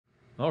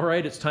All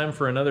right, it's time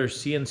for another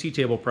CNC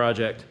table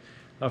project.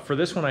 For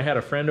this one, I had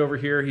a friend over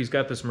here. He's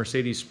got this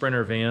Mercedes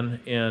Sprinter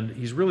van, and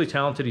he's really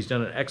talented. He's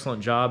done an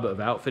excellent job of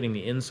outfitting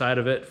the inside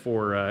of it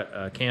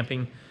for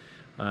camping.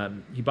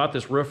 He bought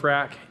this roof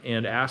rack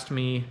and asked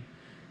me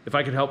if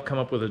I could help come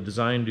up with a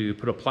design to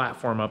put a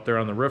platform up there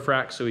on the roof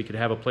rack so he could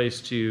have a place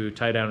to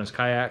tie down his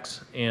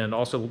kayaks and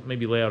also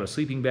maybe lay out a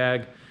sleeping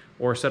bag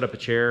or set up a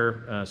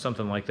chair,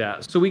 something like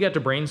that. So we got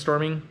to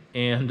brainstorming,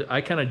 and I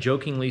kind of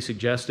jokingly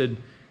suggested,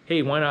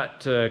 hey, why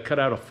not cut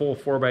out a full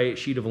 4x8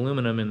 sheet of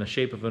aluminum in the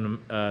shape of an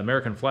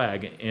American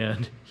flag?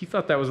 And he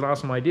thought that was an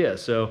awesome idea.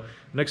 So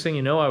next thing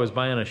you know, I was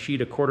buying a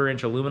sheet of 1/4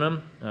 inch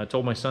aluminum. I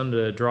told my son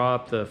to draw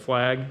up the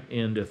flag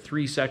into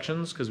 3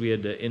 sections because we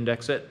had to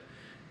index it.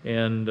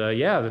 And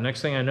yeah, the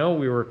next thing I know,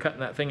 we were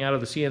cutting that thing out of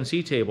the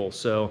CNC table.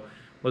 So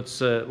let's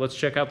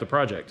check out the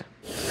project.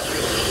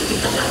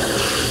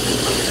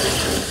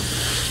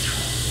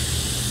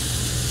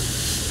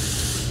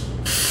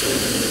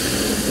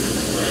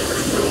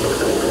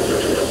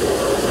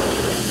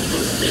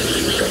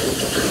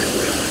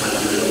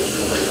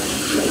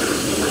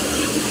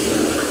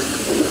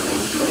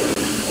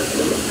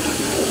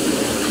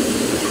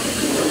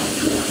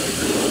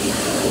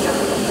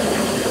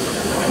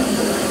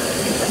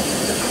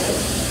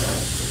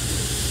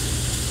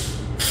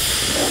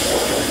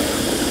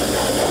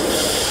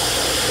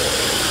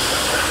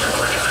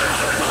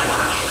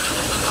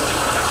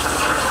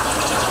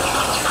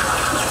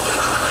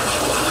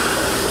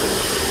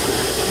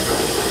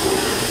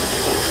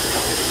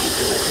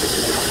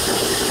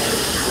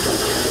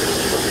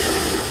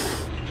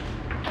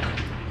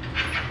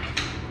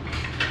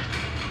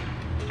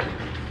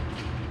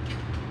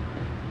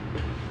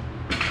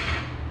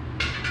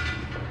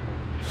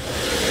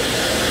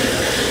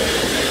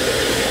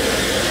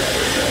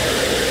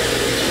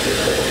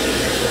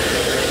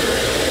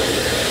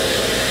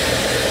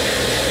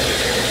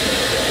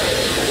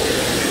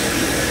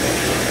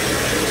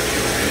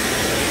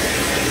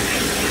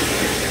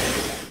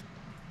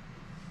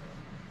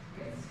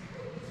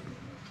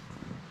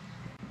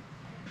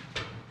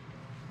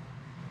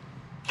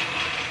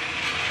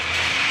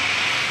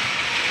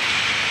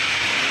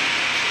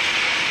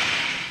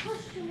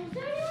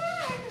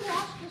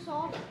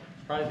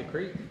 Probably the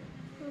creek.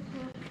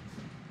 Okay.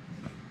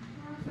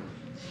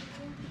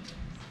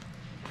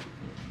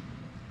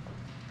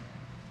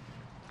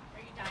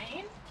 Are you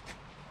dying?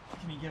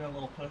 Can you give it a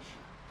little push?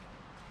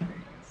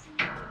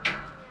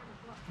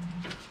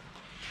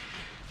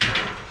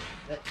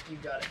 You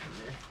got it from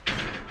there.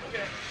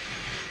 Okay.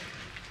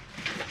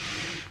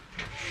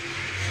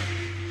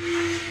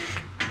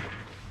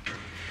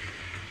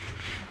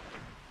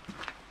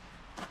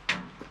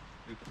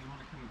 If you want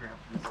to come grab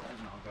this side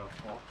and I'll go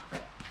full.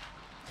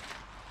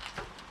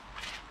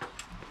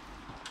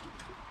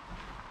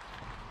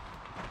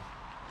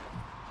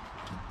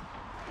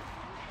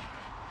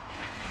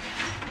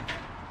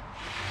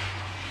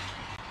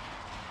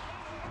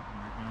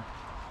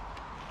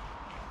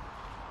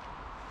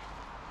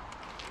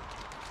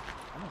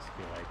 I almost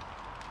feel like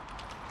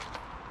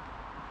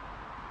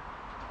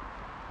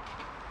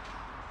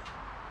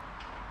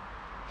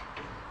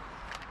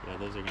yeah,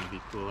 those are gonna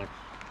be cooler.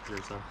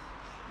 So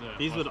Yeah,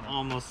 these would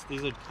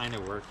kind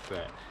of work,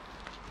 but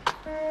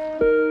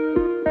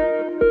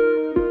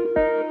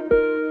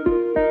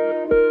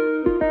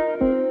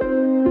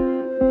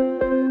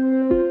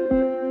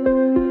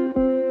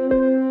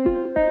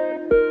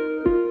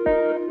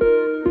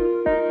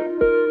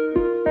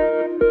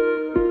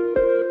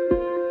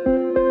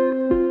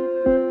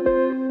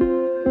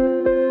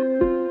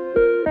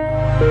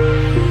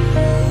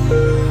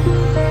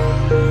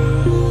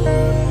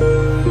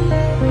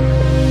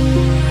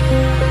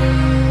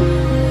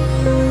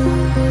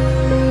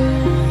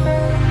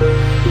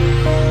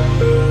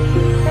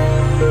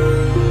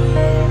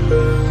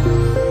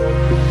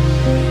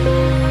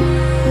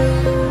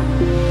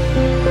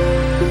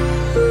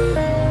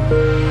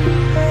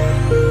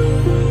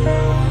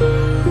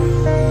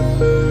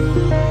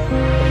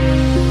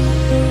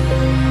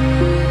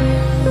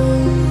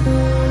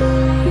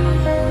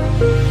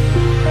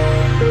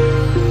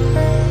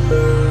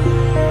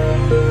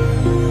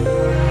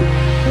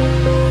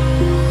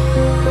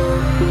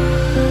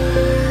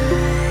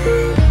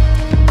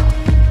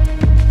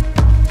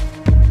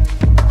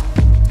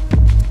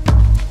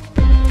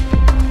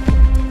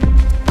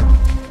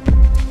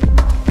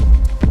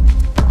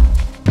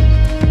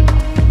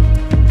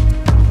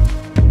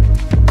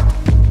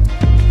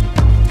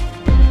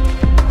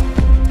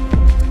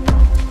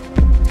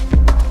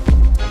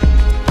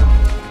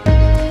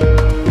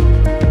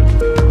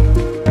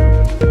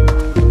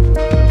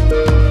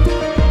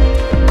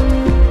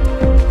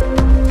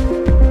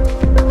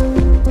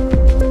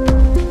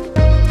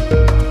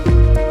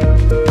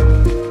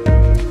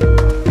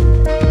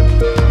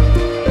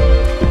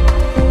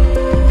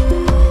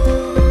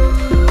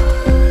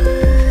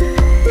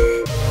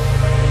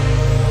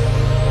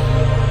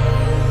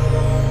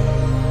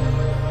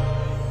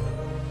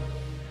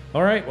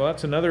All right, well,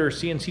 that's another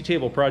CNC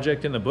table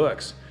project in the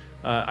books.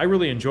 I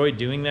really enjoyed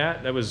doing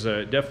that. That was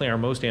definitely our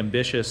most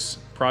ambitious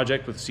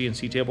project with the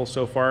CNC table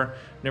so far.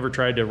 Never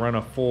tried to run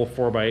a full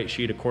 4x8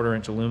 sheet of 1/4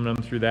 inch aluminum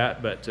through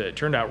that, but it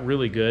turned out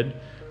really good.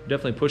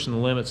 Definitely pushing the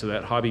limits of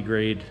that hobby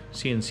grade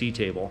CNC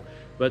table.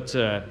 But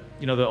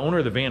you know, the owner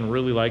of the van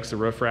really likes the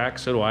roof rack.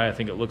 So do I. I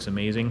think it looks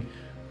amazing.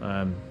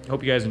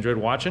 Hope you guys enjoyed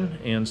watching,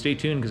 and stay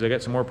tuned because I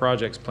got some more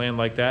projects planned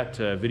like that.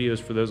 Videos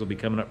for those will be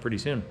coming up pretty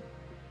soon.